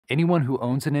Anyone who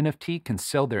owns an NFT can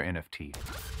sell their NFT.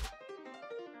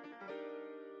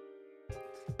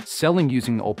 Selling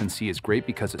using OpenSea is great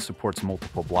because it supports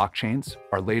multiple blockchains.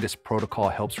 Our latest protocol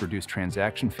helps reduce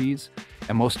transaction fees.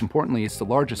 And most importantly, it's the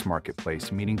largest marketplace,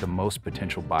 meaning the most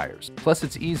potential buyers. Plus,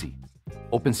 it's easy.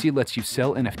 OpenSea lets you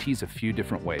sell NFTs a few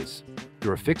different ways.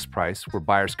 Through a fixed price, where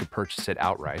buyers could purchase it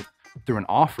outright. Through an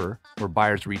offer, where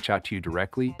buyers reach out to you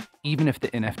directly, even if the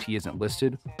NFT isn't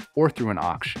listed, or through an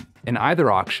auction. In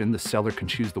either auction, the seller can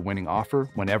choose the winning offer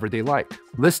whenever they like.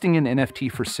 Listing an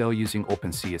NFT for sale using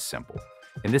OpenSea is simple.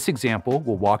 In this example,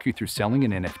 we'll walk you through selling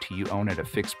an NFT you own at a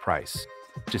fixed price.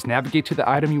 Just navigate to the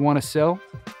item you want to sell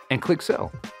and click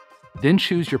Sell. Then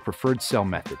choose your preferred sell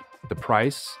method, the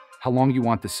price, how long you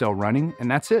want the sale running,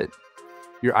 and that's it.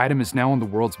 Your item is now on the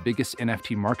world's biggest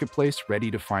NFT marketplace,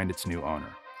 ready to find its new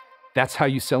owner. That's how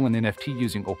you sell an NFT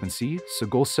using OpenSea, so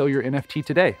go sell your NFT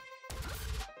today.